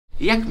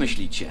Jak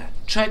myślicie,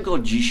 czego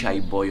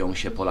dzisiaj boją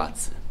się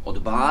Polacy? Od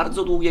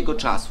bardzo długiego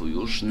czasu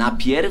już na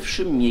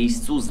pierwszym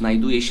miejscu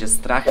znajduje się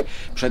strach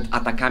przed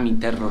atakami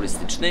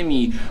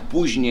terrorystycznymi,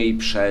 później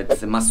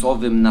przed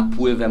masowym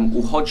napływem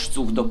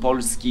uchodźców do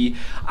Polski,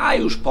 a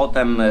już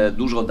potem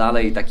dużo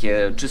dalej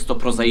takie czysto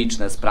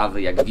prozaiczne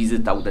sprawy jak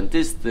wizyta u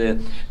dentysty,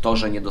 to,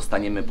 że nie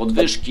dostaniemy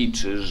podwyżki,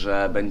 czy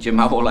że będzie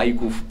mało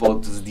lajków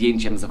pod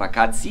zdjęciem z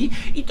wakacji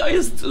i to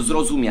jest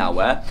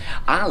zrozumiałe,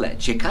 ale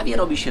ciekawie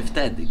robi się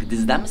wtedy, gdy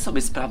zdamy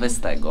sobie sprawę z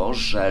tego,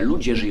 że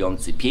ludzie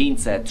żyjący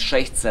 500,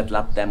 600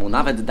 lat temu,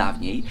 nawet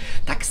dawniej,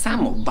 tak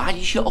samo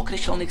bali się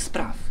określonych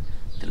spraw.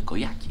 Tylko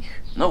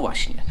jakich? No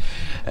właśnie,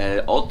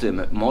 o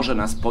tym może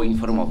nas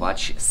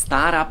poinformować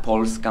stara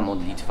polska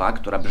modlitwa,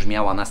 która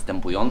brzmiała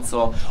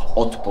następująco: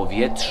 od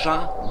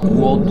powietrza,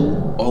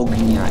 głodu,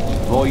 ognia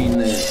i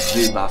wojny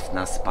wybaw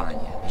nas,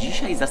 Panie.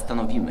 Dzisiaj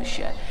zastanowimy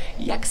się,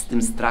 jak z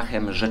tym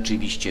strachem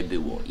rzeczywiście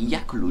było i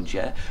jak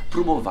ludzie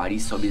próbowali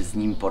sobie z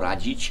nim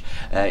poradzić.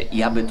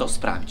 I aby to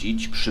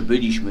sprawdzić,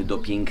 przybyliśmy do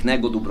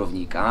pięknego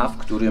Dubrownika, w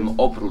którym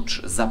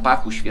oprócz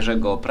zapachu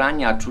świeżego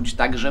prania czuć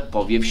także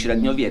powiew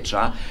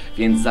średniowiecza,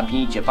 więc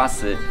zapnijcie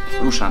pasy,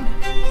 ruszamy.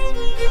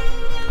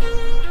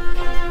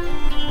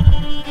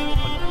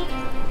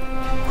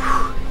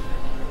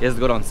 Jest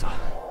gorąco.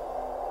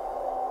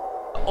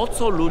 O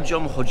co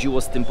ludziom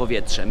chodziło z tym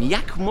powietrzem?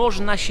 Jak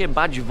można się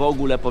bać w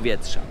ogóle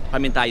powietrza?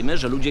 Pamiętajmy,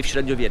 że ludzie w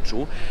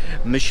średniowieczu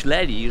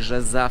myśleli,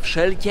 że za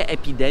wszelkie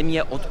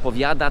epidemie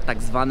odpowiada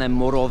tak zwane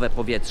morowe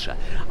powietrze,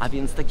 a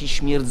więc taki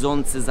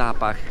śmierdzący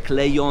zapach,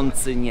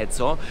 klejący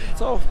nieco,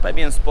 co w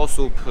pewien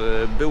sposób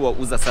było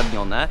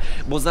uzasadnione,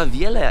 bo za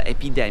wiele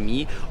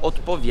epidemii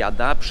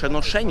odpowiada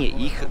przenoszenie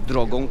ich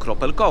drogą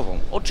kropelkową.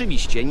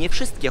 Oczywiście nie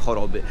wszystkie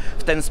choroby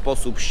w ten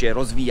sposób się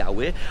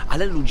rozwijały,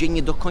 ale ludzie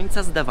nie do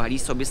końca zdawali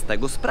sobie z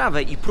tego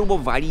sprawę i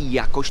próbowali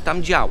jakoś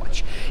tam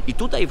działać. I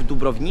tutaj w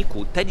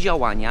Dubrowniku te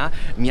działania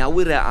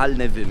miały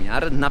realny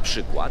wymiar. Na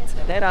przykład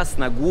teraz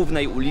na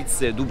głównej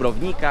ulicy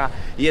Dubrownika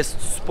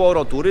jest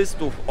sporo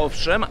turystów,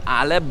 owszem,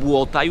 ale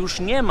błota już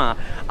nie ma,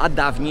 a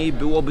dawniej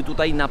byłoby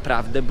tutaj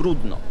naprawdę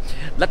brudno.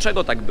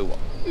 Dlaczego tak było?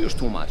 Już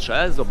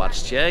tłumaczę.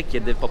 Zobaczcie,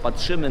 kiedy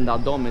popatrzymy na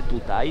domy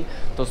tutaj,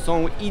 to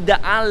są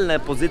idealne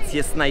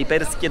pozycje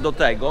snajperskie do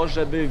tego,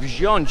 żeby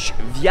wziąć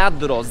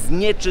wiadro z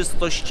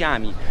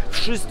nieczystościami,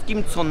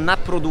 wszystkim, co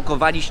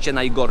naprodukowaliście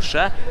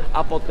najgorsze,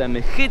 a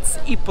potem hyc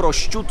i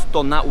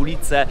prościutto na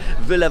ulicę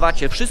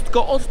wylewacie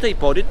wszystko. Od tej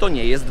pory to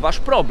nie jest wasz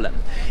problem.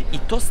 I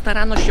to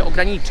starano się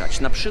ograniczać.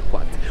 Na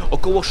przykład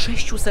około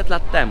 600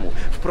 lat temu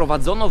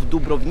wprowadzono w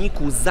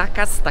Dubrowniku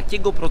zakaz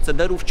takiego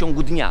procederu w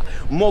ciągu dnia.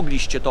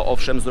 Mogliście to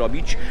owszem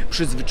zrobić,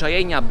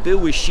 przyzwyczajenia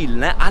były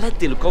silne, ale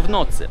tylko w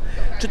nocy.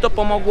 Czy to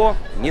pomogło?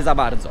 Nie za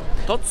bardzo.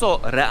 To, co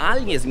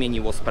realnie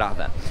zmieniło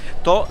sprawę,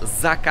 to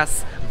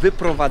zakaz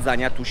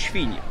wyprowadzania tu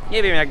świń.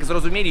 Nie wiem, jak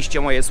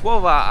zrozumieliście moje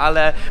słowa,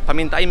 ale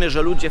pamiętajmy,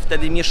 że ludzie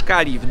wtedy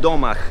mieszkali w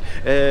domach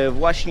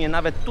właśnie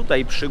nawet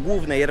tutaj przy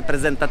głównej,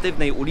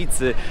 reprezentatywnej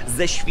ulicy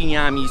ze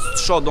świniami, z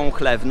trzodą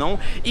chlewną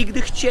i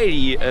gdy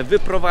chcieli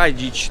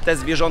wyprowadzić te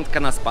zwierzątka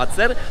na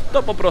spacer,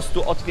 to po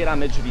prostu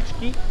otwieramy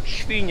drzwiczki,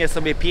 świnie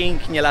sobie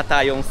pięknie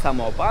latają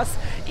samopas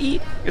i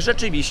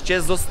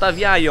rzeczywiście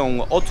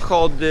zostawiają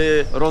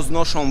odchody,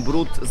 roznoszą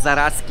brud,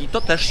 zarazki.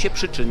 To też się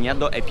przyczynia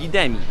do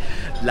epidemii.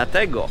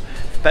 Dlatego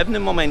w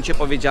pewnym momencie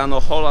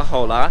powiedziano: hola,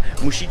 hola,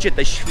 musicie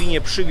te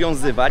świnie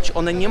przywiązywać,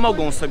 one nie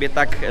mogą sobie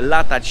tak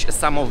latać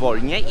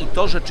samowolnie i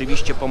to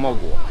rzeczywiście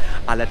pomogło.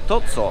 Ale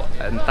to, co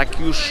tak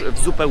już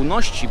w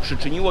zupełności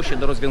przyczyniło się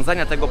do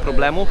rozwiązania tego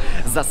problemu,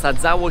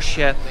 zasadzało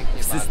się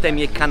w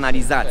systemie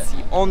kanalizacji.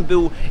 On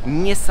był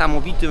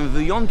niesamowitym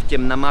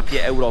wyjątkiem na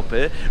mapie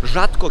Europy.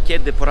 Rzadko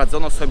kiedy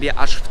poradzono sobie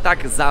aż w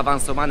tak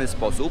zaawansowany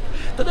sposób.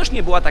 To też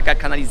nie była taka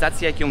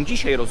kanalizacja, jak ją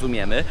dzisiaj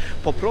rozumiemy.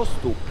 Po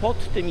prostu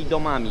pod tymi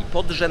domami,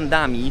 pod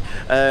rzędami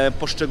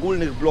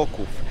poszczególnych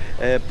bloków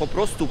po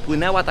prostu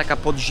płynęła taka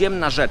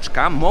podziemna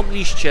rzeczka,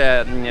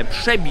 mogliście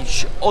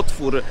przebić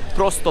otwór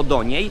prosto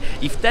do niej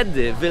i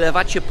wtedy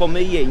wylewacie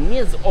pomyje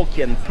nie z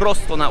okien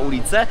prosto na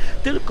ulicę,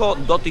 tylko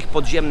do tych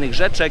podziemnych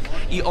rzeczek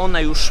i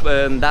one już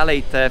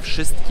dalej te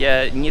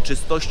wszystkie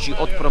nieczystości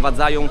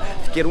odprowadzają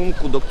w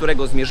kierunku, do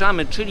którego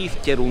zmierzamy, czyli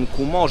w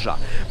kierunku morza.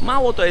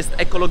 Mało to jest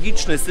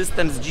ekologiczny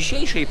system z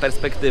dzisiejszej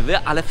perspektywy,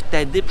 ale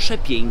wtedy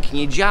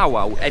przepięknie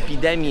działał.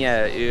 Epidemie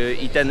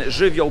i ten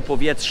żywioł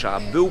powietrza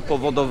był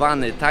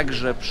powodowany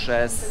także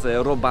przez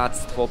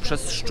robactwo,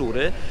 przez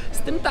szczury. Z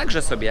tym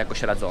także sobie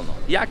jakoś radzono.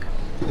 Jak?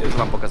 Już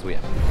wam pokazuję.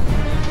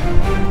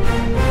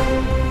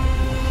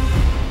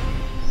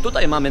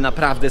 Tutaj mamy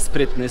naprawdę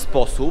sprytny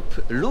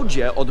sposób.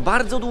 Ludzie od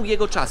bardzo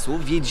długiego czasu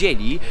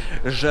wiedzieli,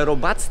 że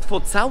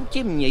robactwo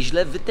całkiem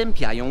nieźle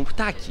wytępiają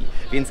ptaki.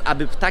 Więc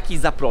aby ptaki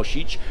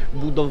zaprosić,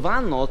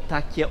 budowano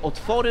takie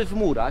otwory w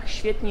murach,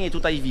 świetnie je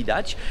tutaj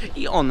widać,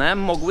 i one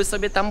mogły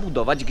sobie tam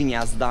budować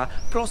gniazda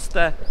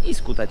proste i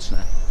skuteczne.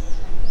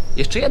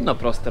 Jeszcze jedno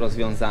proste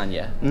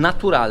rozwiązanie,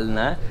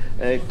 naturalne.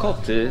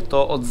 Koty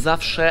to od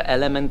zawsze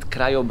element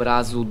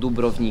krajobrazu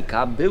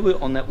Dubrownika. Były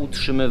one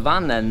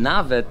utrzymywane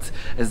nawet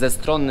ze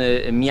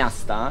strony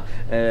miasta,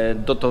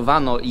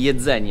 dotowano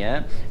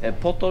jedzenie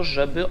po to,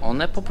 żeby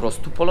one po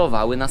prostu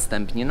polowały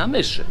następnie na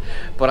myszy.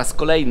 Po raz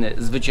kolejny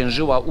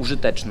zwyciężyła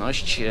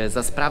użyteczność.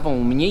 Za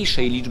sprawą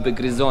mniejszej liczby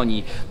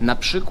gryzoni, na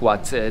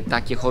przykład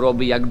takie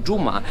choroby jak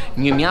dżuma,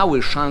 nie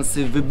miały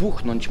szansy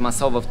wybuchnąć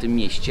masowo w tym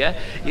mieście.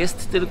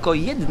 Jest tylko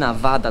jedna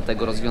wada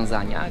tego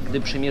rozwiązania.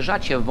 Gdy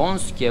przemierzacie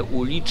wąskie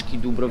uliczki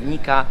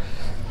Dubrownika,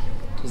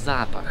 to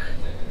zapach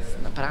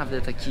jest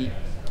naprawdę taki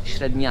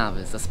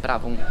średniawy, za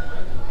sprawą...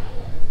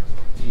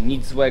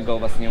 Nic złego o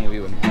was nie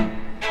mówiłem.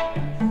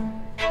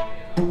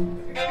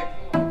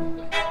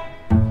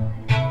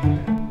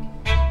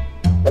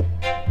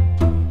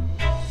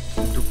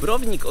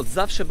 Dubrownik od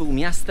zawsze był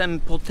miastem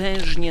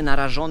potężnie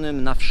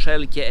narażonym na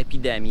wszelkie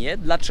epidemie.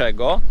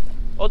 Dlaczego?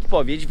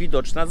 Odpowiedź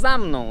widoczna za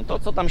mną. To,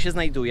 co tam się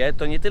znajduje,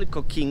 to nie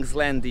tylko King's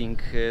Landing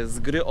z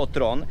gry o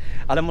Tron,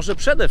 ale może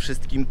przede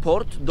wszystkim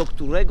port, do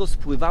którego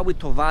spływały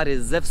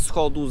towary ze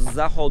wschodu, z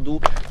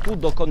zachodu. Tu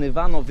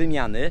dokonywano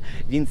wymiany,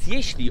 więc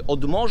jeśli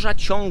od morza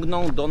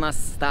ciągną do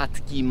nas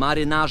statki,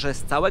 marynarze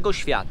z całego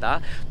świata,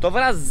 to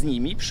wraz z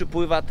nimi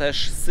przypływa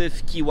też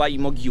syf, kiła i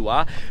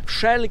mogiła,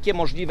 wszelkie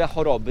możliwe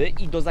choroby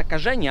i do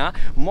zakażenia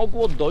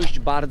mogło dojść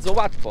bardzo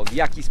łatwo. W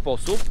jaki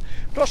sposób?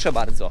 Proszę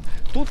bardzo,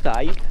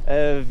 tutaj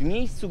w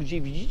miejscu,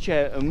 gdzie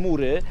widzicie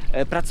mury,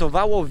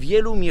 pracowało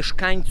wielu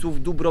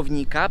mieszkańców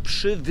Dubrownika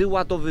przy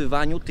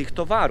wyładowywaniu tych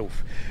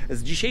towarów.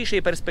 Z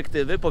dzisiejszej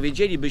perspektywy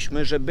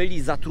powiedzielibyśmy, że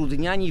byli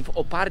zatrudniani w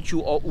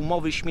oparciu o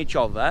umowy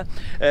śmieciowe,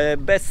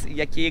 bez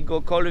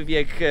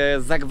jakiegokolwiek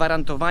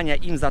zagwarantowania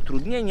im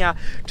zatrudnienia,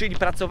 czyli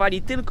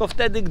pracowali tylko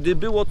wtedy, gdy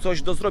było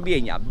coś do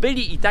zrobienia.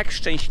 Byli i tak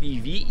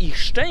szczęśliwi, ich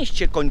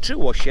szczęście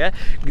kończyło się,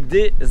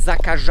 gdy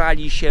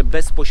zakażali się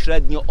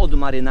bezpośrednio od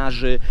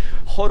marynarzy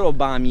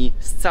chorobami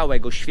z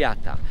całego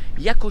świata.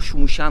 Jakoś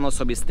musiano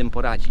sobie z tym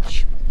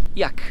poradzić.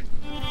 Jak?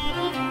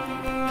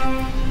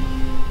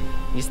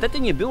 Niestety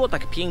nie było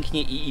tak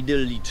pięknie i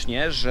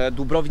idyllicznie, że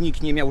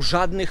Dubrownik nie miał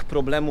żadnych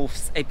problemów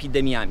z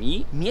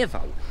epidemiami.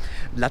 Miewał.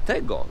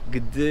 Dlatego,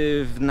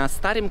 gdy na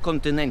starym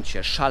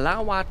kontynencie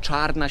szalała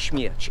czarna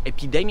śmierć,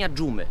 epidemia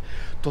dżumy,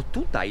 to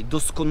tutaj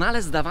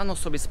doskonale zdawano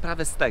sobie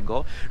sprawę z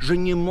tego, że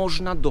nie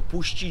można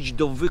dopuścić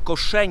do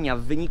wykoszenia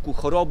w wyniku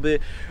choroby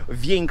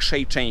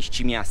większej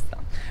części miasta.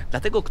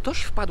 Dlatego ktoś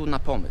wpadł na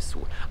pomysł,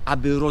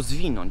 aby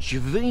rozwinąć,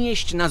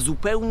 wynieść na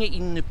zupełnie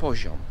inny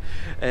poziom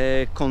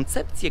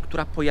koncepcję,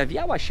 która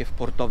pojawiała się w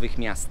portowych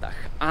miastach,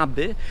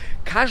 aby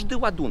każdy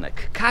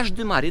ładunek,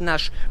 każdy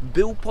marynarz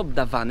był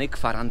poddawany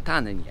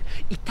kwarantannie.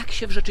 I tak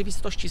się w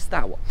rzeczywistości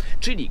stało.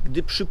 Czyli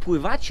gdy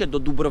przypływacie do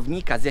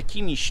Dubrownika z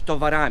jakimiś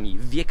towarami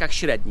w wiekach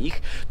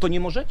średnich, to nie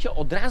możecie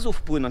od razu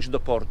wpłynąć do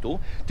portu,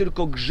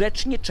 tylko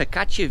grzecznie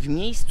czekacie w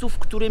miejscu, w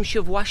którym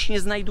się właśnie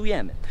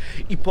znajdujemy.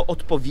 I po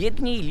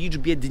odpowiedniej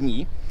liczbie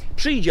dni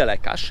przyjdzie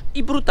lekarz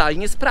i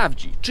brutalnie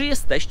sprawdzi, czy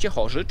jesteście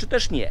chorzy, czy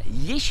też nie.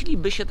 Jeśli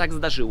by się tak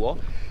zdarzyło,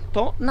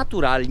 to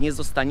naturalnie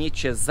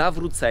zostaniecie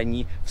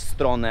zawróceni w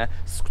stronę,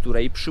 z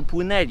której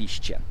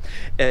przypłynęliście.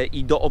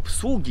 I do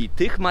obsługi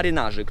tych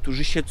marynarzy,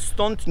 którzy się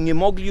stąd nie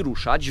mogli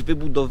ruszać,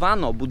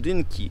 wybudowano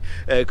budynki,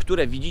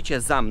 które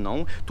widzicie za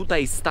mną.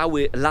 Tutaj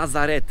stały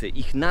lazarety.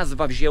 Ich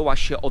nazwa wzięła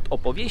się od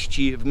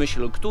opowieści, w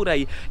myśl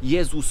której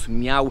Jezus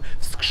miał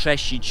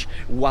wskrzesić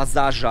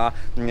Łazarza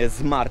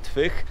z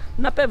martwych.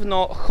 Na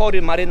pewno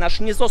chory marynarz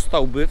nie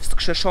zostałby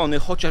wskrzeszony,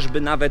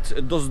 chociażby nawet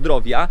do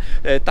zdrowia.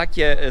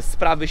 Takie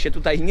sprawy się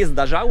tutaj nie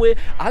zdarzały,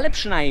 ale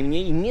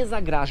przynajmniej nie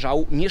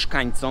zagrażał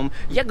mieszkańcom,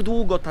 jak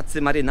długo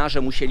tacy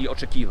marynarze musieli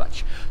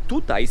oczekiwać.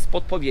 Tutaj z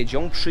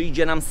podpowiedzią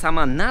przyjdzie nam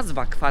sama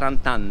nazwa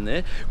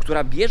kwarantanny,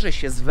 która bierze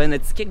się z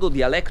weneckiego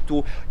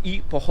dialektu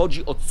i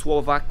pochodzi od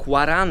słowa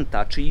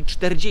quaranta, czyli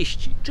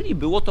 40, czyli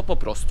było to po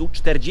prostu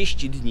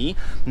 40 dni,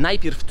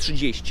 najpierw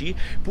 30,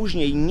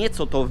 później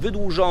nieco to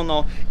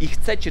wydłużono i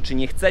chcecie czy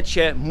nie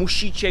chcecie,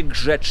 musicie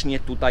grzecznie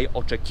tutaj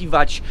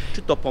oczekiwać.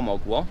 Czy to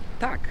pomogło?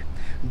 Tak.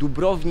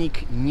 Dubrownik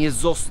nie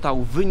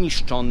został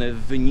wyniszczony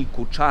w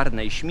wyniku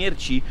czarnej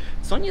śmierci,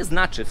 co nie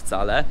znaczy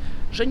wcale,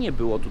 że nie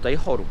było tutaj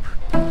chorób.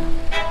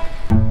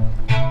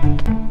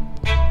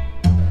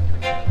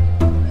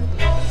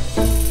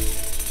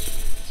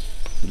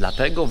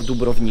 Dlatego w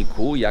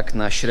Dubrowniku, jak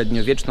na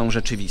średniowieczną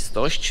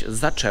rzeczywistość,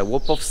 zaczęło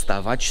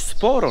powstawać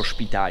sporo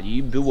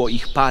szpitali. Było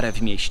ich parę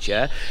w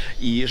mieście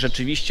i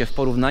rzeczywiście w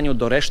porównaniu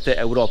do reszty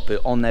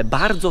Europy one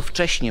bardzo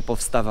wcześnie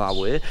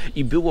powstawały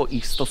i było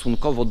ich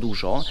stosunkowo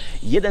dużo.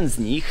 Jeden z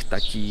nich,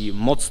 taki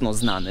mocno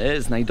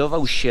znany,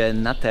 znajdował się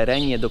na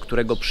terenie, do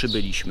którego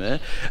przybyliśmy.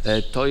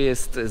 To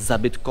jest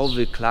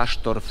zabytkowy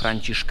klasztor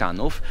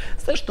franciszkanów.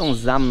 Zresztą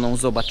za mną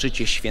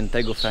zobaczycie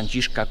świętego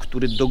Franciszka,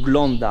 który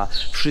dogląda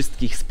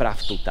wszystkich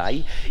spraw tutaj.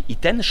 tutaj i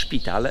ten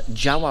szpital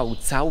działał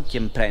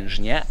całkiem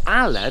prężnie,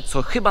 ale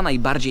co chyba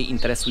najbardziej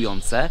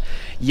interesujące,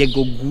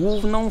 jego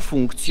główną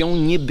funkcją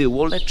nie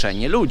było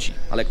leczenie ludzi.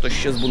 Ale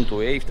ktoś się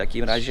zbuntuje i w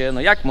takim razie,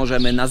 no jak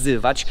możemy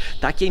nazywać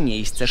takie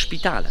miejsce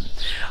szpitalem?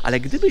 Ale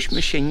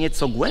gdybyśmy się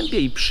nieco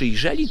głębiej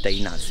przyjrzeli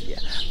tej nazwie,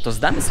 to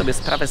zdamy sobie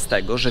sprawę z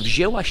tego, że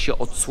wzięła się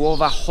od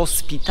słowa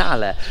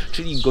hospitale,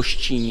 czyli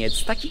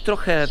gościniec, taki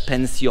trochę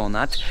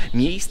pensjonat,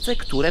 miejsce,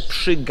 które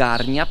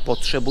przygarnia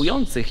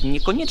potrzebujących,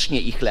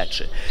 niekoniecznie ich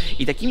leczy.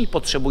 I takimi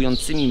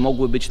potrzebującymi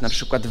mogły być na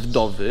przykład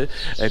wdowy,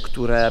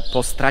 które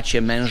po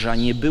stracie męża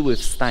nie były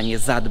w stanie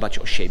zadbać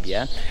o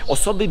siebie,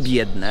 osoby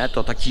biedne,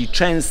 to taki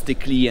częsty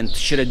klient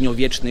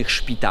średniowiecznych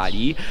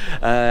szpitali,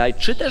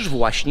 czy też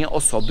właśnie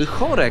osoby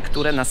chore,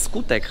 które na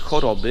skutek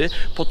choroby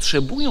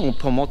potrzebują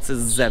pomocy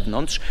z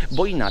zewnątrz,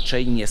 bo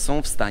inaczej nie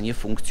są w stanie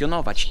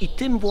funkcjonować. I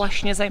tym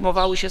właśnie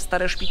zajmowały się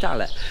stare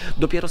szpitale.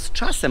 Dopiero z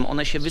czasem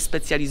one się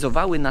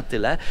wyspecjalizowały na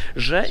tyle,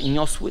 że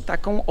niosły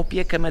taką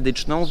opiekę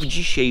medyczną w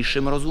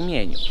dzisiejszym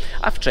rozumieniu.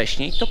 A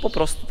wcześniej to po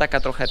prostu taka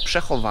trochę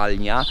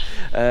przechowalnia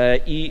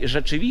i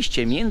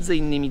rzeczywiście między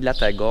innymi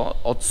dlatego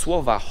od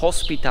słowa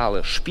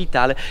hospital,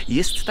 szpital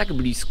jest tak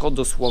blisko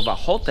do słowa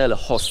hotel,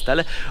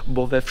 hostel,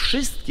 bo we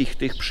wszystkich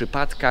tych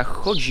przypadkach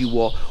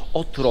chodziło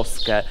o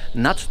troskę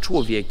nad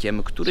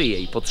człowiekiem, który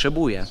jej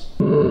potrzebuje.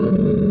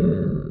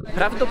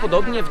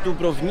 Prawdopodobnie w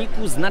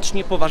Dubrowniku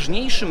znacznie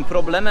poważniejszym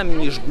problemem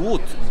niż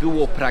głód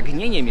było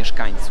pragnienie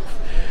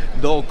mieszkańców.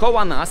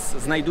 Dookoła nas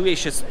znajduje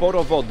się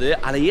sporo wody,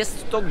 ale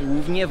jest to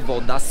głównie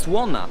woda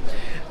słona.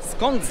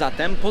 Skąd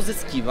zatem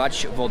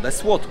pozyskiwać wodę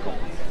słodką?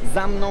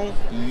 Za mną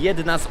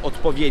jedna z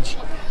odpowiedzi.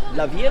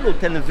 Dla wielu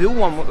ten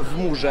wyłom w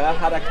murze,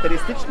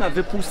 charakterystyczna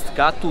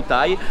wypustka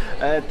tutaj,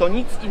 to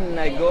nic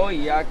innego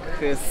jak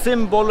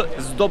symbol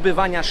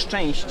zdobywania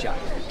szczęścia.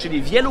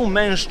 Czyli wielu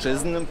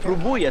mężczyzn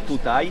próbuje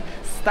tutaj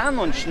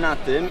stanąć na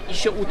tym i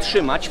się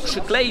utrzymać,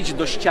 przykleić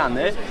do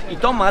ściany i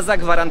to ma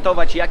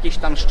zagwarantować jakieś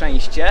tam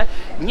szczęście.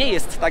 Nie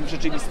jest tak w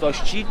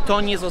rzeczywistości,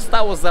 to nie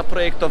zostało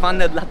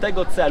zaprojektowane dla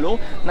tego celu,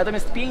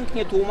 natomiast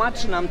pięknie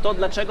tłumaczy nam to,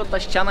 dlaczego ta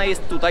ściana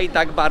jest tutaj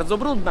tak bardzo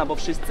brudna, bo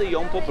wszyscy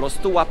ją po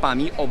prostu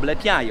łapami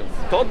oblepiają.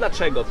 To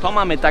dlaczego to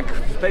mamy tak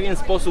w pewien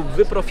sposób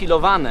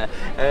wyprofilowane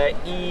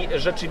i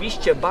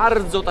rzeczywiście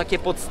bardzo takie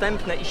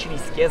podstępne i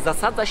śliskie,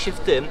 zasadza się w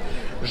tym,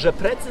 że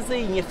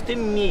precyzyjnie w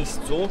tym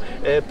miejscu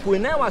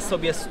płynęła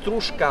sobie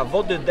stróżka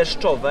wody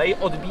deszczowej,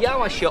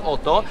 odbijała się o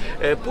to,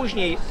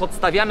 później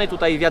podstawiamy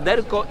tutaj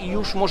wiaderko i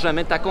już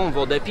możemy taką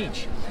wodę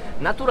pić.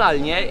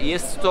 Naturalnie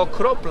jest to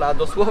kropla,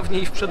 dosłownie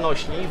i w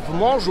przenośni, w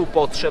morzu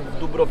potrzeb w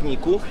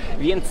Dubrowniku,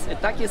 więc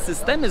takie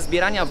systemy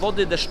zbierania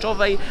wody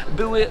deszczowej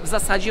były w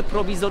zasadzie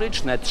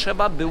prowizoryczne.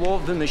 Trzeba było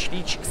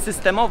wymyślić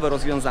systemowe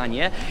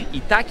rozwiązanie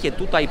i takie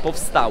tutaj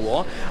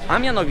powstało, a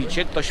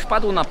mianowicie ktoś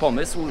wpadł na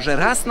pomysł, że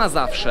raz na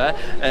zawsze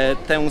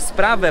tę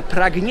sprawę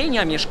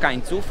pragnienia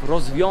mieszkańców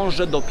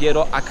rozwiąże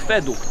dopiero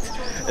akwedukt.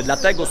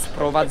 Dlatego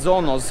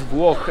sprowadzono z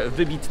Włoch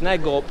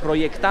wybitnego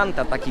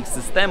projektanta takich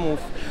systemów,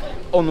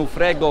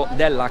 Onufrego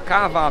della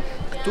Cava,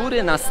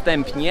 który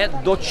następnie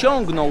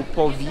dociągnął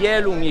po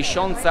wielu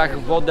miesiącach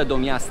wodę do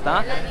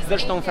miasta.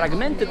 Zresztą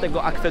fragmenty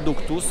tego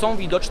akweduktu są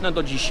widoczne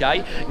do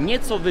dzisiaj.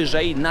 Nieco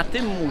wyżej na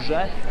tym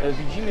murze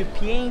widzimy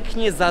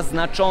pięknie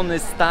zaznaczony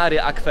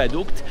stary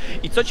akwedukt.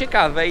 I co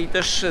ciekawe i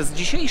też z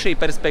dzisiejszej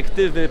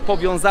perspektywy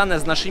powiązane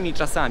z naszymi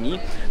czasami,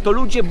 to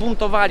ludzie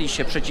buntowali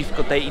się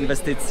przeciwko tej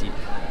inwestycji.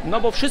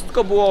 No bo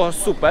wszystko było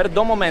super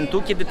do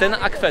momentu, kiedy ten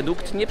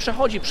akwedukt nie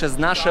przechodzi przez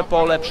nasze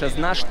pole, przez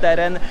nasz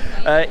teren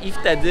i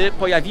wtedy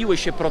pojawiły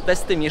się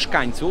protesty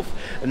mieszkańców,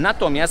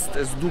 natomiast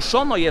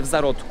zduszono je w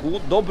zarodku,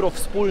 dobro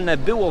wspólne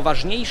było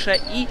ważniejsze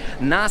i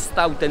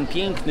nastał ten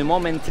piękny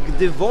moment,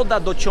 gdy woda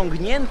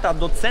dociągnięta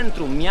do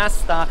centrum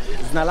miasta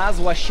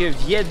znalazła się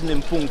w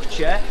jednym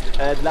punkcie,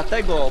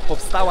 dlatego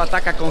powstała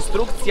taka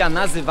konstrukcja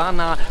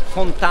nazywana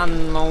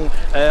fontanną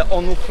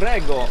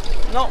Onufrego.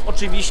 No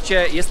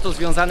oczywiście jest to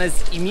związane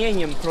z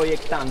imieniem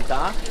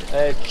projektanta,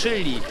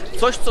 czyli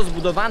coś, co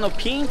zbudowano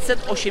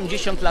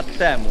 580 lat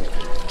temu.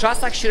 W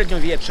czasach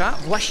średniowiecza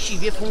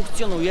właściwie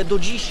funkcjonuje do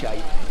dzisiaj.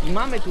 I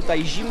mamy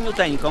tutaj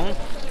zimniuteńką,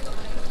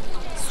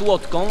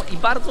 słodką i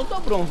bardzo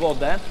dobrą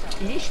wodę.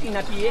 I jeśli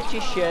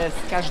napijecie się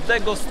z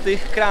każdego z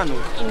tych kranów,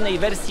 w innej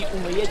wersji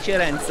umyjecie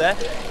ręce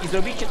i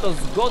zrobicie to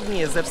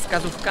zgodnie ze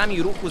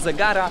wskazówkami ruchu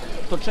zegara,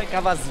 to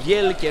czeka Was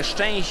wielkie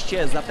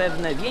szczęście,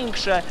 zapewne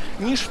większe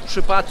niż w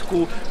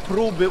przypadku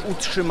próby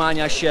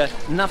utrzymania się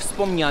na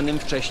wspomnianym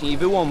wcześniej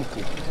wyłomku.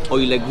 O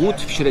ile głód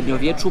w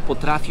średniowieczu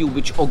potrafił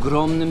być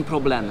ogromnym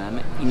problemem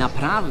i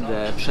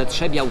naprawdę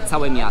przetrzebiał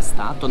całe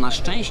miasta, to na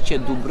szczęście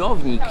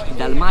Dubrownik i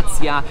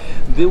Dalmacja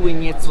były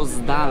nieco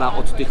z dala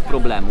od tych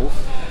problemów.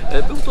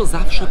 Był to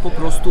zawsze po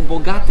prostu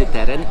bogaty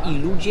teren i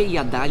ludzie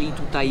jadali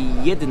tutaj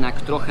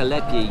jednak trochę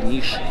lepiej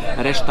niż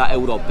reszta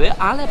Europy,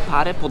 ale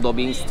parę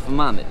podobieństw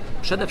mamy.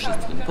 Przede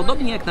wszystkim,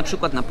 podobnie jak na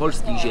przykład na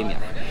polskich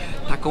ziemiach,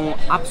 taką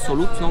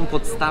absolutną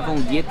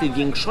podstawą diety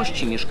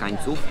większości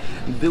mieszkańców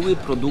były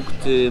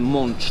produkty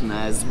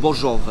mączne,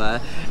 zbożowe,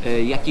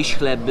 jakieś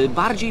chleby,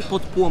 bardziej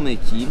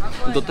podpłomyki,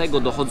 do tego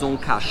dochodzą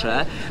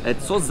kasze,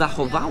 co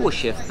zachowało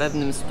się w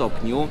pewnym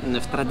stopniu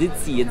w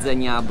tradycji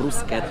jedzenia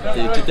bruschetty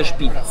czy też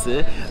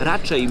pizzy.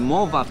 Raczej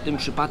mowa w tym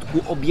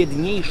przypadku o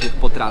biedniejszych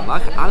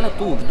potrawach, ale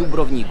tu w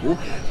Dubrowniku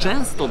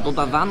często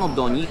dodawano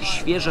do nich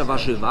świeże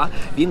warzywa,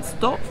 więc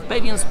to w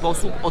pewien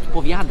sposób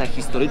odpowiada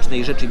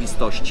historycznej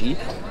rzeczywistości.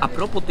 A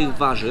propos tych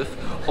warzyw,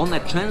 one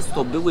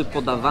często były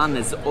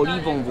podawane z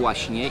oliwą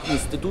właśnie,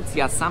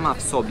 instytucja sama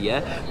w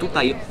sobie,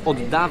 tutaj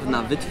od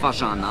dawna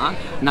wytwarzana,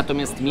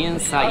 natomiast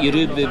mięsa i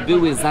ryby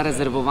były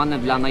zarezerwowane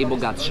dla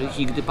najbogatszych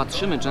i gdy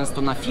patrzymy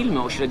często na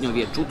filmy o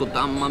średniowieczu, to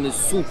tam mamy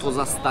suto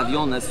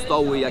zastawione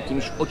stoły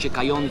jakimś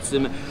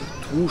ociekającym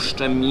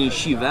tłuszczem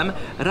mięsiwem.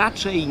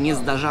 Raczej nie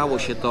zdarzało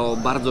się to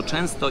bardzo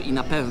często i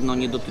na pewno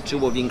nie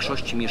dotyczyło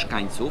większości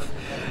mieszkańców.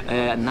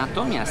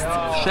 Natomiast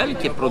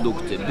wszelkie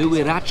produkty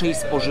były raczej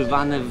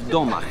spożywane w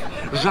domach.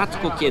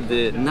 Rzadko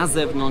kiedy na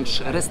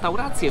zewnątrz.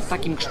 Restauracje w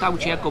takim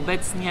kształcie jak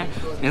obecnie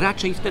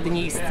raczej wtedy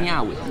nie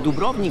istniały.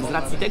 Dubrownik z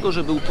racji tego,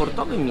 że był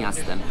portowym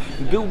miastem,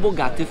 był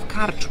bogaty w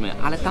karczmy,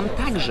 ale tam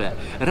także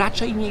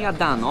raczej nie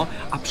jadano,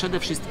 a przede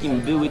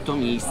wszystkim były to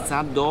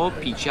miejsca do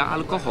picia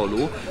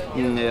alkoholu.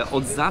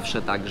 Od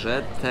zawsze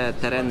także te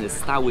tereny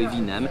stały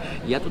winem.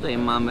 Ja tutaj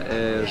mam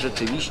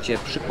rzeczywiście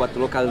przykład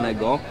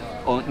lokalnego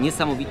o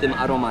niesamowitym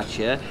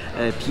aromacie.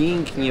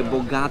 Pięknie,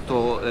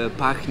 bogato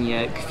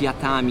pachnie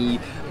kwiatami,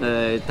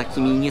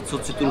 takimi nieco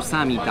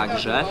cytrusami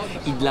także.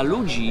 I dla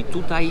ludzi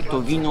tutaj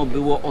to wino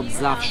było od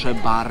zawsze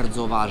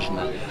bardzo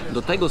ważne.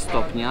 Do tego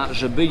stopnia,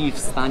 że byli w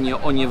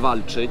stanie o nie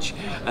walczyć,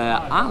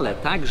 ale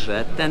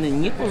także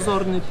ten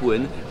niepozorny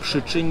płyn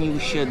przyczynił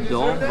się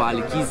do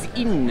walki z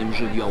innym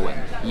żywiołem.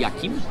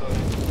 Jakim?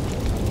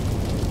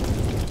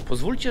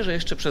 Pozwólcie, że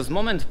jeszcze przez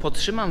moment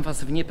podtrzymam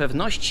Was w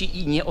niepewności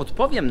i nie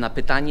odpowiem na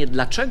pytanie,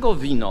 dlaczego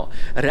wino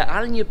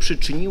realnie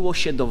przyczyniło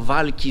się do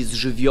walki z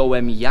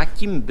żywiołem,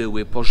 jakim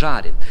były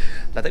pożary.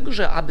 Dlatego,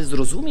 że aby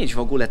zrozumieć w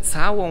ogóle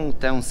całą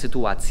tę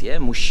sytuację,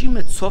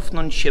 musimy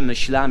cofnąć się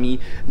myślami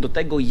do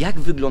tego, jak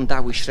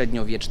wyglądały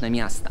średniowieczne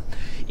miasta.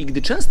 I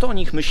gdy często o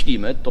nich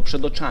myślimy, to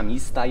przed oczami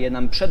staje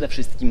nam przede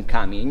wszystkim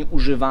kamień,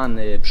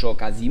 używany przy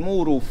okazji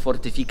murów,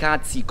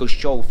 fortyfikacji,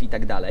 kościołów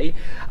itd.,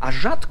 a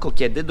rzadko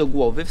kiedy do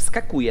głowy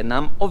wskakuje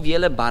nam o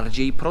wiele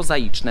bardziej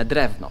prozaiczne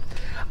drewno.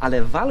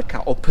 Ale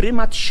walka o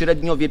prymat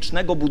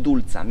średniowiecznego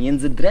budulca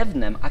między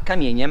drewnem a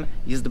kamieniem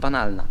jest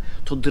banalna.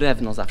 To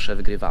drewno zawsze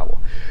wygrywało.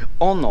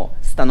 Ono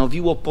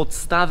stanowiło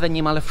podstawę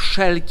niemal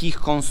wszelkich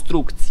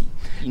konstrukcji.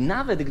 I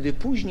nawet gdy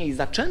później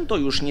zaczęto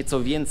już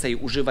nieco więcej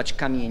używać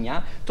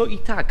kamienia, to i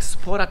tak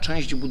spora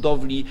część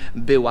budowli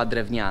była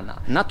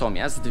drewniana.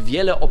 Natomiast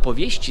wiele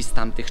opowieści z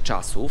tamtych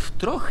czasów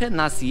trochę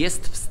nas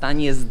jest w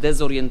stanie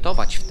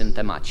zdezorientować w tym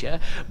temacie,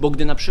 bo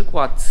gdy na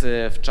przykład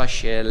w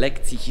czasie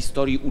lekcji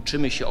historii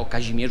uczymy się o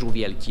Kazimierzu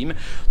Wielkim,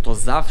 to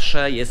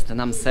zawsze jest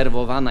nam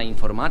serwowana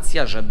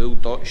informacja, że był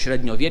to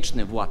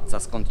średniowieczny władca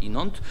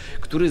skądinąd,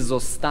 który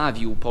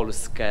zostawił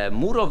Polskę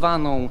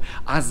murowaną,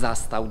 a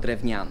zastał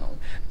drewnianą.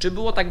 Czy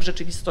było tak w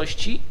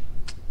rzeczywistości?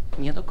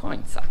 Nie do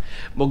końca,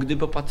 bo gdy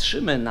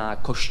popatrzymy na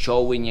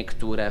kościoły,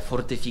 niektóre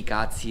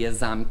fortyfikacje,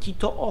 zamki,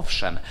 to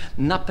owszem,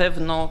 na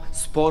pewno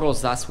sporo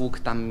zasług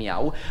tam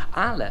miał,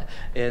 ale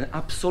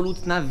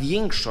absolutna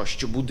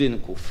większość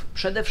budynków,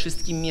 przede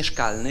wszystkim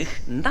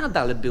mieszkalnych,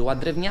 nadal była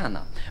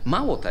drewniana.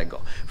 Mało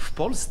tego, w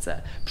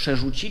Polsce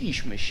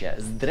przerzuciliśmy się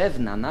z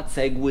drewna na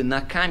cegły,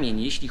 na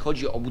kamień, jeśli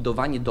chodzi o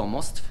budowanie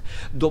domostw,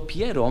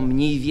 dopiero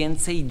mniej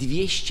więcej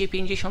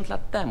 250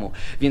 lat temu.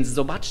 Więc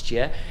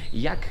zobaczcie,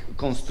 jak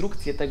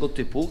konstrukcje tego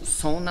typu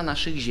są na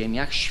naszych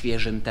ziemiach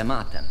świeżym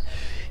tematem.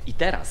 I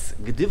teraz,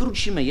 gdy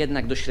wrócimy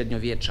jednak do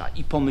średniowiecza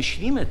i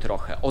pomyślimy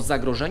trochę o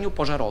zagrożeniu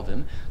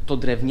pożarowym, to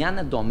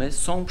drewniane domy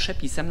są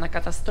przepisem na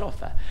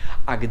katastrofę.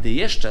 A gdy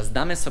jeszcze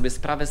zdamy sobie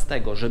sprawę z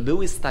tego, że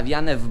były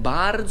stawiane w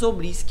bardzo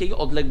bliskiej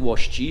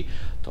odległości,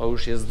 to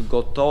już jest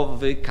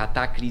gotowy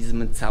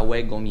kataklizm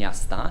całego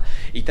miasta.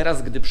 I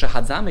teraz, gdy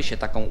przechadzamy się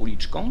taką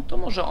uliczką, to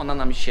może ona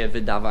nam się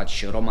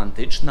wydawać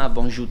romantyczna,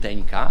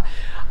 wąziuteńka,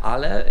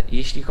 ale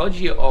jeśli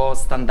chodzi o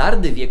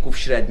standardy wieków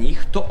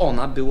średnich, to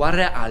ona była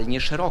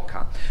realnie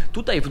szeroka.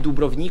 Tutaj w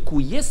Dubrowniku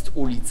jest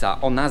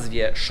ulica o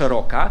nazwie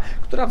Szeroka,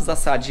 która w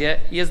zasadzie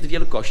jest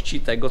wielkości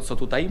tego, co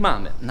tutaj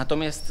mamy.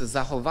 Natomiast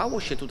zachowało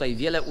się tutaj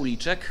wiele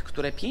uliczek,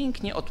 które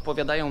pięknie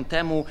odpowiadają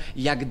temu,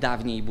 jak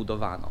dawniej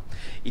budowano.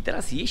 I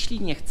teraz,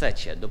 jeśli nie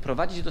chcecie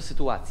doprowadzić do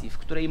sytuacji, w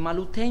której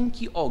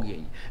maluteńki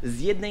ogień z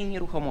jednej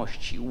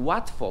nieruchomości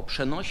łatwo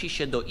przenosi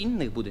się do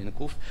innych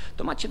budynków,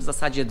 to macie w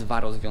zasadzie dwa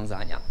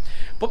rozwiązania.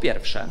 Po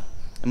pierwsze,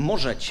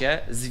 możecie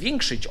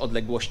zwiększyć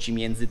odległości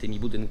między tymi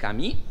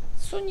budynkami,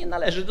 co nie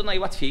należy do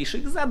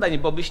najłatwiejszych zadań,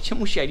 bo byście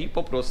musieli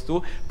po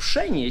prostu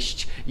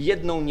przenieść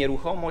jedną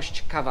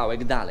nieruchomość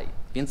kawałek dalej.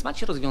 Więc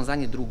macie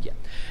rozwiązanie drugie.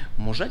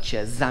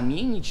 Możecie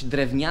zamienić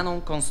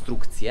drewnianą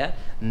konstrukcję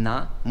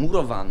na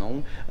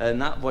murowaną,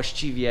 na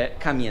właściwie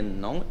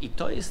kamienną i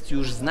to jest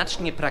już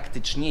znacznie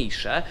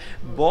praktyczniejsze,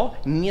 bo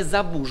nie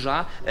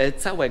zaburza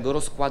całego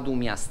rozkładu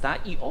miasta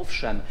i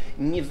owszem,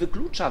 nie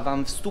wyklucza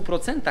Wam w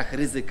 100%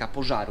 ryzyka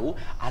pożaru,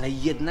 ale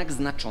jednak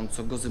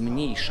znacząco go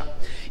zmniejsza.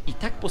 I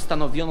tak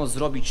postanowiono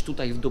zrobić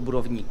tutaj w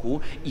Dubrowniku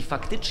i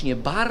faktycznie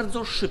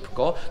bardzo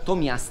szybko to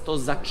miasto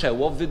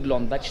zaczęło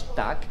wyglądać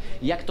tak,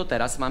 jak to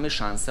teraz mamy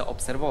szansę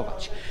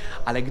obserwować.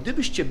 Ale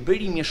gdybyście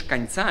byli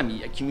mieszkańcami,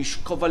 jakimś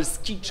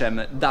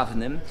Kowalskiczem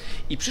dawnym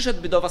i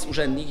przyszedłby do Was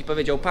urzędnik i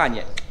powiedział: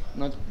 panie,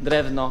 no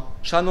drewno,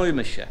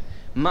 szanujmy się,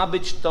 ma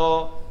być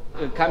to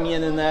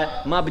kamienne,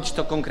 ma być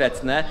to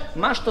konkretne,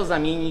 masz to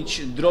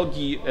zamienić,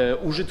 drogi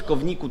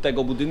użytkowniku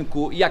tego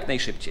budynku, jak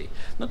najszybciej.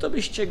 No to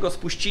byście go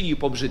spuścili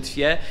po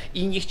brzytwie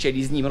i nie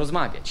chcieli z nim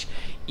rozmawiać.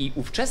 I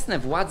ówczesne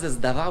władze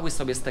zdawały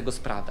sobie z tego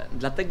sprawę,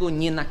 dlatego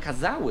nie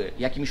nakazały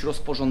jakimś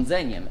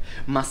rozporządzeniem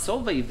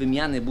masowej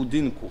wymiany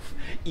budynków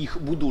ich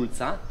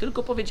budulca,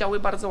 tylko powiedziały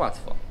bardzo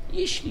łatwo: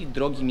 jeśli,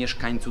 drogi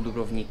mieszkańcu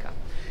Dubrownika,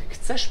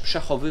 chcesz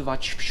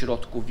przechowywać w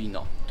środku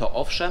wino, to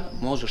owszem,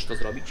 możesz to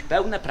zrobić,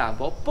 pełne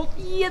prawo, pod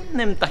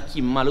jednym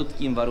takim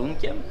malutkim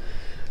warunkiem,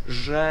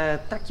 że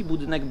taki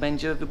budynek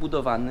będzie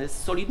wybudowany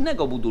z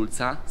solidnego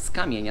budulca, z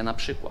kamienia na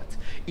przykład.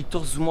 I to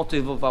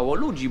zmotywowało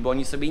ludzi, bo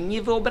oni sobie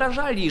nie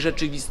wyobrażali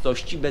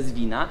rzeczywistości bez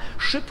wina.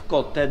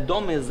 Szybko te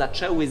domy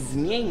zaczęły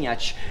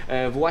zmieniać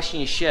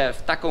właśnie się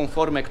w taką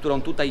formę,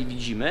 którą tutaj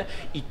widzimy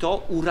i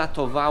to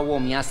uratowało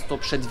miasto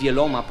przed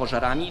wieloma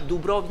pożarami.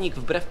 Dubrownik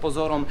wbrew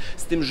pozorom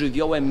z tym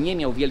żywiołem nie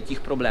miał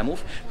wielkich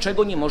problemów,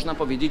 czego nie można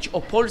powiedzieć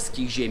o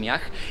polskich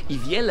ziemiach i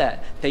wiele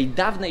tej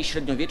dawnej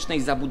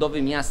średniowiecznej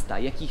zabudowy miasta,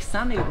 jakich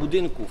samych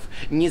budynków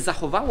nie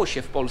zachowało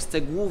się w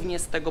Polsce głównie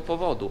z tego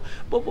powodu,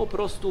 bo po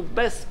prostu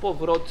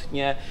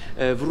bezpowrotnie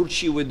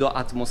wróciły do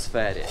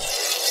atmosfery.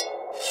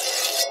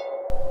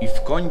 I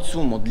w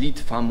końcu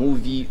modlitwa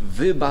mówi: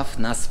 wybaw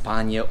nas,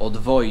 Panie, od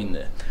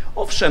wojny.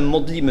 Owszem,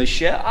 modlimy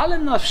się, ale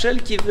na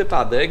wszelki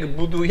wypadek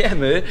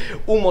budujemy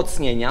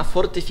umocnienia,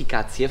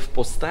 fortyfikacje w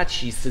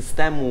postaci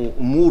systemu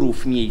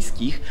murów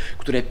miejskich,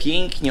 które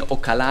pięknie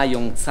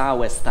okalają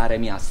całe Stare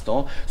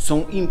Miasto.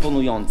 Są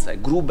imponujące,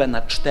 grube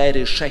na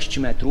 4-6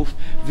 metrów,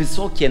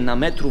 wysokie na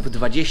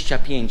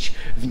 1,25 m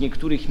w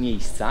niektórych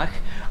miejscach,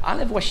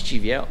 ale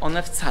właściwie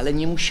one wcale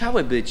nie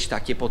musiały być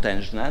takie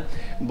potężne,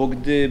 bo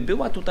gdy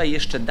była tutaj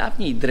jeszcze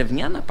dawniej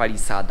drewniana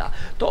palisada,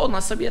 to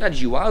ona sobie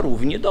radziła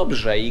równie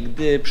dobrze i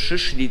gdy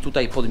przyszli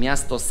tutaj pod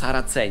miasto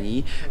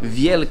Saraceni,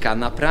 wielka,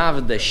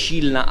 naprawdę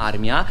silna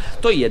armia,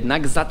 to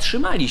jednak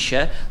zatrzymali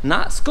się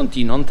na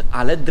skądinąd,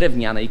 ale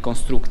drewnianej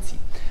konstrukcji.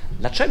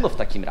 Dlaczego w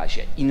takim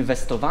razie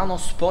inwestowano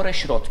spore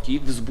środki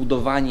w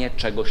zbudowanie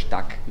czegoś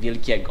tak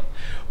wielkiego?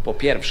 Po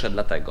pierwsze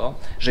dlatego,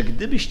 że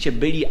gdybyście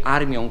byli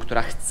armią,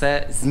 która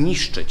chce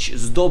zniszczyć,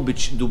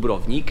 zdobyć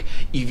Dubrownik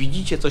i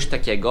widzicie coś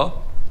takiego,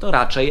 to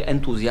raczej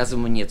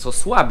entuzjazm nieco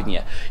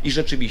słabnie. I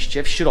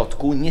rzeczywiście w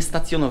środku nie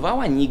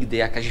stacjonowała nigdy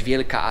jakaś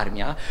wielka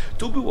armia.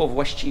 Tu było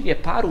właściwie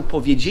paru,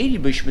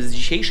 powiedzielibyśmy z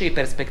dzisiejszej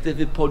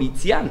perspektywy,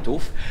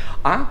 policjantów,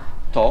 a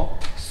to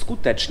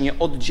skutecznie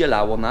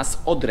oddzielało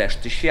nas od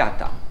reszty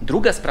świata.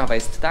 Druga sprawa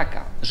jest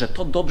taka, że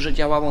to dobrze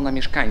działało na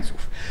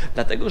mieszkańców,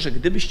 dlatego że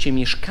gdybyście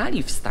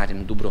mieszkali w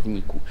starym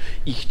Dubrowniku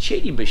i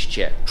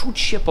chcielibyście czuć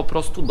się po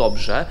prostu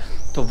dobrze,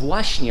 to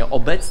właśnie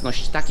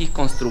obecność takich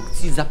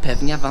konstrukcji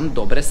zapewnia Wam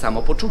dobre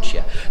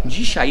samopoczucie.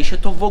 Dzisiaj się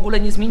to w ogóle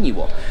nie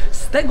zmieniło.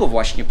 Z tego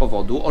właśnie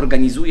powodu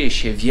organizuje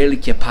się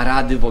wielkie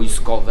parady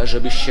wojskowe,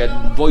 żeby się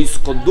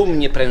wojsko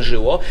dumnie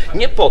prężyło,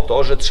 nie po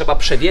to, że trzeba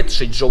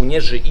przewietrzyć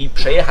żołnierzy i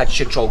przejechać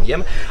się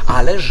czołgiem,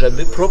 ale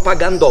żeby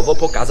propagandowo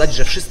pokazać,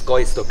 że wszystko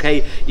jest ok,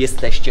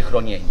 jesteście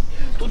chronieni.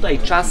 Tutaj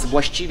czas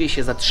właściwie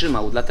się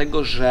zatrzymał,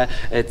 dlatego że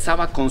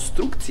cała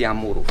konstrukcja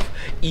murów,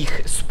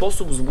 ich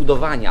sposób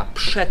zbudowania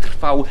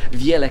przetrwał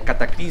wiele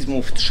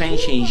kataklizmów,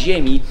 trzęsień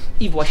ziemi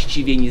i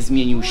właściwie nie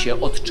zmienił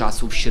się od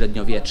czasów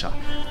średniowiecza.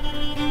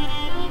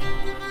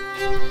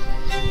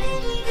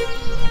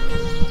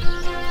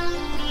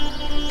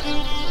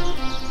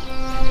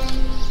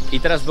 I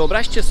teraz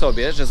wyobraźcie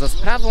sobie, że za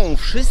sprawą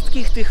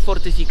wszystkich tych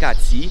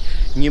fortyfikacji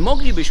nie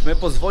moglibyśmy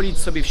pozwolić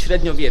sobie w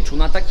średniowieczu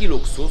na taki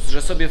luksus,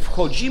 że sobie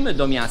wchodzimy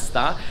do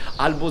miasta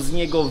albo z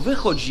niego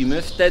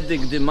wychodzimy wtedy,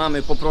 gdy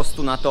mamy po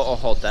prostu na to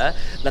ochotę,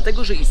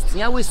 dlatego że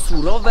istniały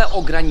surowe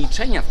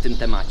ograniczenia w tym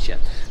temacie.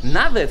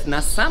 Nawet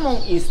na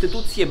samą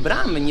instytucję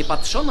bramy nie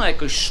patrzono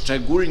jakoś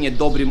szczególnie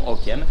dobrym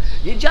okiem.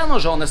 Wiedziano,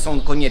 że one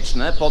są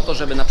konieczne po to,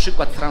 żeby na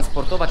przykład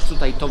transportować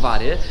tutaj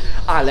towary,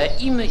 ale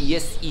im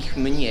jest ich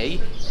mniej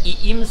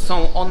i im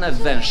są one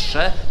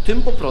węższe,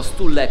 tym po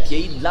prostu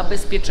lepiej dla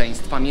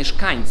bezpieczeństwa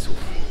mieszkańców.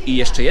 I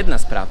jeszcze jedna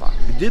sprawa.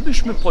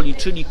 gdybyśmy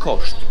policzyli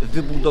koszt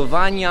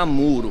wybudowania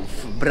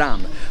murów,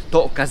 bram,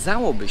 to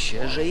okazałoby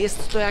się, że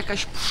jest to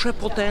jakaś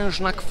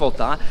przepotężna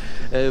kwota.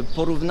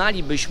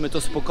 Porównalibyśmy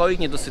to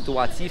spokojnie do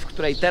sytuacji, w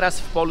której teraz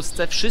w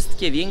Polsce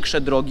wszystkie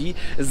większe drogi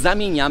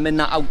zamieniamy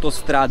na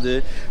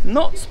autostrady.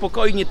 No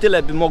spokojnie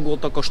tyle by mogło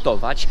to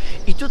kosztować.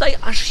 I tutaj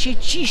aż się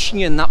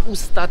ciśnie na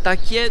usta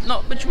takie,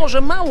 no być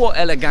może mało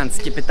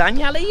eleganckie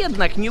pytanie, ale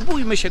jednak nie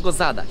bójmy się go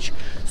zadać.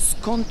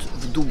 Skąd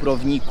w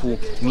Dubrowniku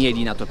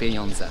mieli na to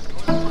pieniądze?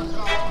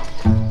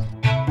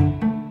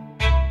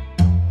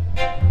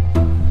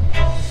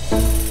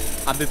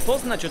 Aby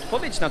poznać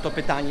odpowiedź na to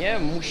pytanie,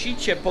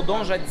 musicie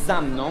podążać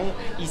za mną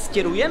i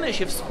skierujemy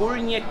się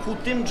wspólnie ku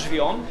tym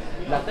drzwiom,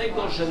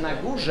 dlatego że na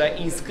górze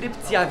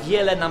inskrypcja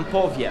wiele nam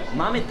powie.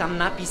 Mamy tam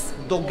napis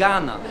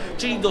dogana,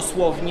 czyli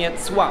dosłownie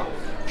cła.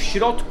 W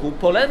środku,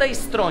 po lewej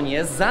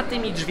stronie, za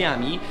tymi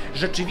drzwiami,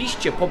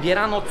 rzeczywiście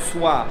pobierano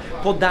cła,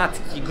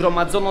 podatki,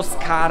 gromadzono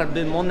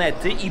skarby,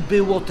 monety i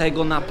było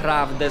tego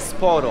naprawdę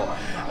sporo.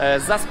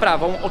 Za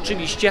sprawą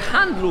oczywiście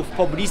handlu w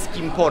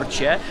pobliskim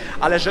porcie,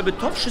 ale żeby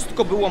to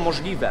wszystko było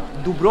możliwe,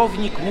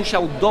 Dubrownik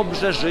musiał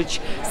dobrze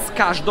żyć z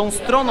każdą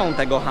stroną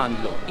tego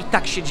handlu. I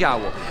tak się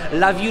działo.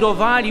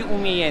 Lawirowali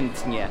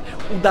umiejętnie,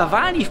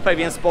 udawali w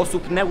pewien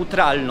sposób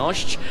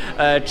neutralność,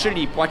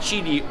 czyli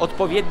płacili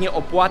odpowiednie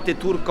opłaty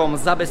Turkom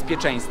za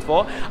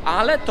bezpieczeństwo,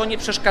 ale to nie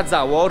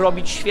przeszkadzało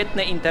robić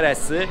świetne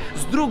interesy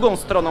z drugą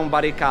stroną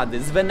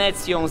barykady, z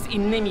Wenecją, z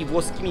innymi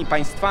włoskimi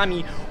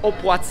państwami.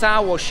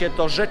 Opłacało się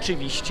to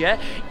rzeczywiście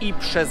i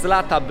przez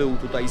lata był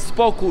tutaj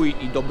spokój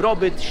i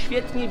dobrobyt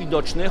świetnie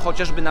widoczny,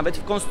 chociażby nawet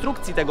w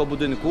konstrukcji tego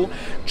budynku,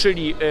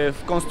 czyli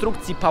w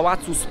konstrukcji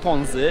pałacu z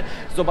Ponzy.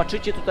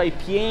 Zobaczycie tutaj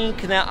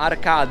piękne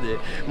arkady,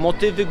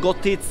 motywy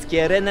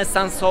gotyckie,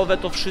 renesansowe,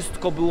 to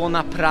wszystko było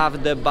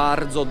naprawdę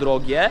bardzo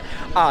drogie,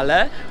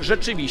 ale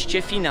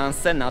rzeczywiście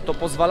finanse na to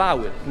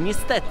pozwalały.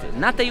 Niestety,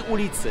 na tej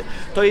ulicy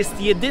to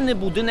jest jedyny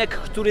budynek,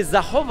 który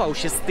zachował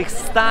się z tych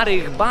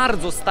starych,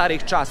 bardzo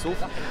starych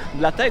czasów,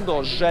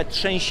 dlatego że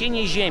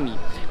trzęsienie ziemi,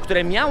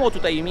 które miało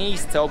tutaj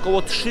miejsce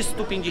około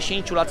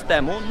 350 lat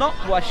temu, no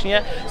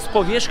właśnie z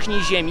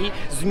powierzchni ziemi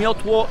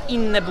zmiotło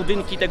inne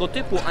budynki tego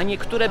typu, a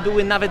niektóre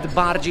były nawet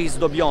bardziej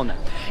zdobione.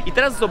 I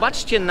teraz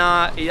zobaczcie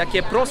na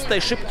jakie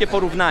proste, szybkie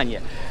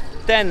porównanie.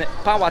 Ten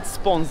pałac z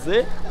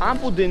Ponzy, a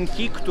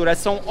budynki, które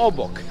są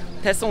obok.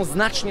 Te są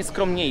znacznie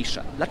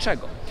skromniejsze.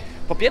 Dlaczego?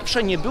 Po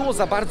pierwsze, nie było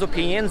za bardzo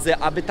pieniędzy,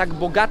 aby tak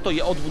bogato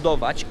je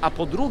odbudować, a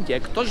po drugie,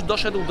 ktoś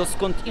doszedł do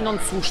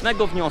skądinąd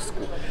słusznego wniosku,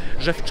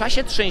 że w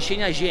czasie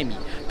trzęsienia ziemi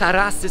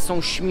tarasy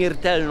są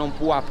śmiertelną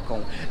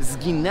pułapką.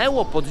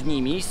 Zginęło pod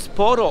nimi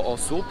sporo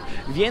osób,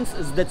 więc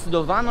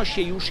zdecydowano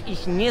się już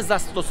ich nie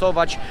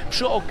zastosować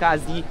przy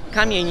okazji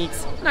kamienic,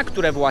 na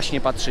które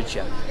właśnie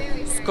patrzycie.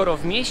 Skoro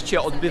w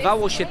mieście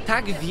odbywało się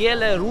tak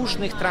wiele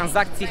różnych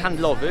transakcji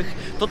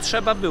handlowych, to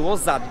trzeba było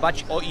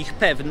zadbać o ich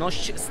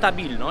pewność,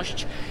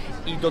 stabilność.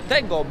 I do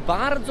tego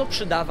bardzo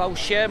przydawał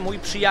się mój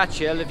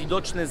przyjaciel,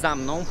 widoczny za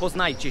mną,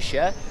 poznajcie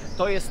się,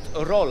 to jest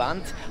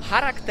Roland,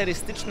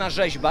 charakterystyczna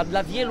rzeźba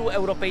dla wielu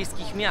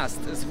europejskich miast,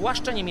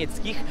 zwłaszcza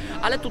niemieckich,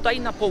 ale tutaj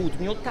na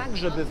południu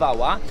także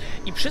bywała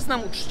i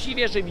przyznam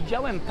uczciwie, że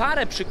widziałem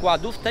parę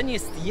przykładów, ten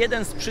jest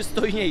jeden z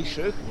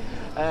przystojniejszych.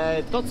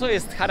 To, co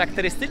jest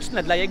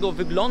charakterystyczne dla jego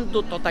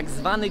wyglądu, to tak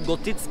zwany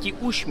gotycki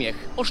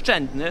uśmiech,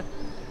 oszczędny,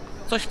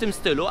 coś w tym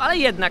stylu, ale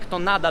jednak to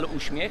nadal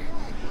uśmiech.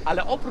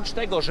 Ale oprócz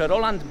tego, że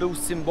Roland był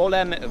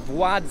symbolem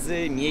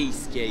władzy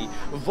miejskiej,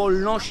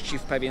 wolności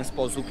w pewien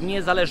sposób,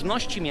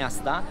 niezależności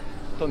miasta,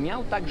 to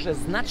miał także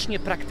znacznie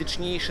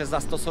praktyczniejsze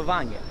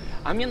zastosowanie.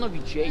 A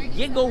mianowicie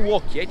jego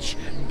łokieć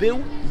był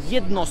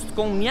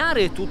jednostką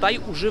miary tutaj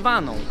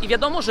używaną. I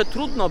wiadomo, że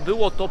trudno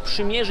było to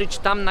przymierzyć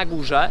tam na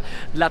górze,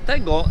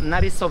 dlatego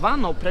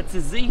narysowano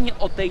precyzyjnie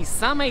o tej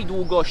samej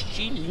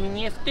długości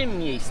linię w tym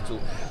miejscu.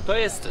 To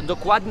jest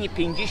dokładnie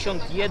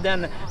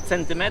 51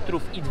 cm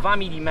i 2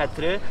 mm.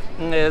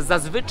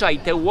 Zazwyczaj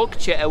te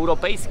łokcie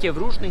europejskie w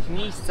różnych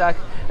miejscach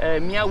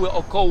miały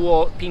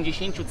około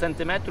 50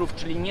 cm,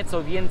 czyli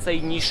nieco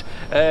więcej niż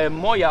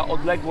moja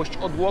odległość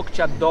od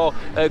łokcia do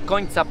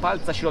końca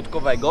palca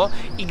środkowego.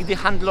 I gdy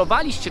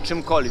handlowaliście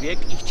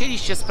czymkolwiek i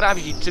chcieliście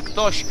sprawdzić, czy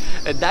ktoś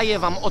daje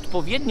Wam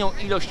odpowiednią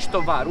ilość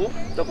towaru,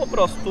 to po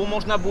prostu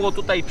można było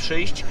tutaj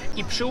przyjść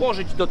i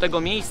przyłożyć do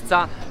tego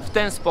miejsca w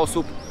ten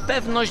sposób.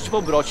 Pewność w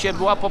obrocie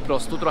była po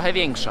prostu trochę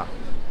większa.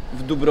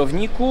 W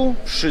Dubrowniku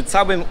przy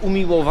całym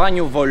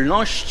umiłowaniu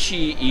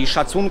wolności i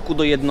szacunku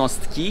do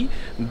jednostki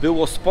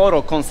było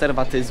sporo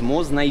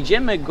konserwatyzmu.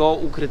 Znajdziemy go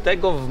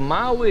ukrytego w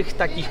małych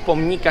takich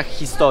pomnikach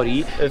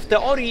historii. W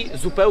teorii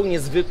zupełnie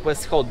zwykłe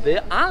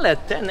schody, ale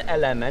ten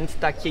element,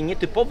 takie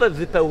nietypowe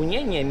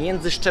wypełnienie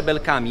między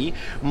szczebelkami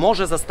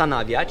może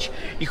zastanawiać.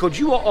 I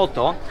chodziło o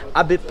to,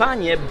 aby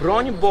panie,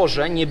 broń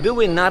Boże, nie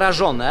były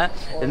narażone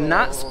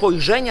na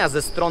spojrzenia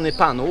ze strony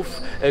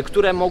panów,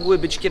 które mogły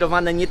być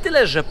kierowane nie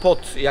tyle, że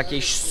pod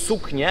jakieś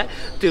suknie,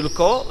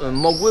 tylko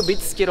mogły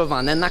być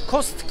skierowane na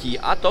kostki,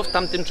 a to w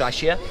tamtym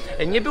czasie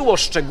nie było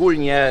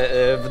szczególnie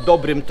w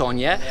dobrym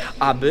tonie,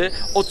 aby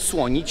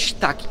odsłonić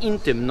tak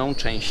intymną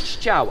część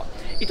ciała.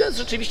 I to jest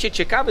rzeczywiście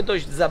ciekawy,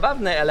 dość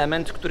zabawny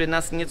element, który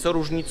nas nieco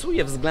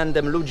różnicuje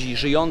względem ludzi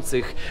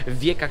żyjących w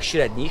wiekach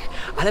średnich,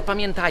 ale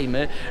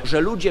pamiętajmy,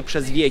 że ludzie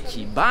przez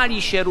wieki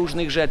bali się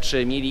różnych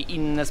rzeczy, mieli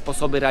inne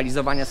sposoby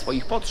realizowania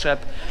swoich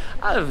potrzeb,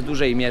 ale w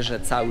dużej mierze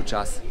cały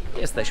czas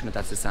jesteśmy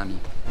tacy sami.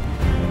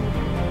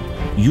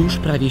 Już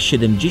prawie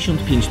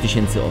 75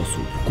 000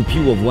 osób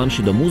kupiło włam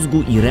się do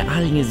mózgu i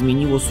realnie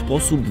zmieniło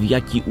sposób, w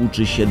jaki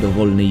uczy się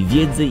dowolnej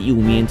wiedzy i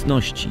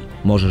umiejętności.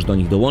 Możesz do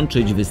nich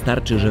dołączyć,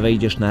 wystarczy, że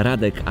wejdziesz na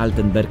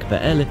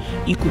radekaltenberg.pl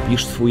i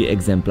kupisz swój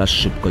egzemplarz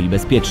szybko i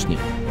bezpiecznie.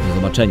 Do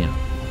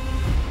zobaczenia!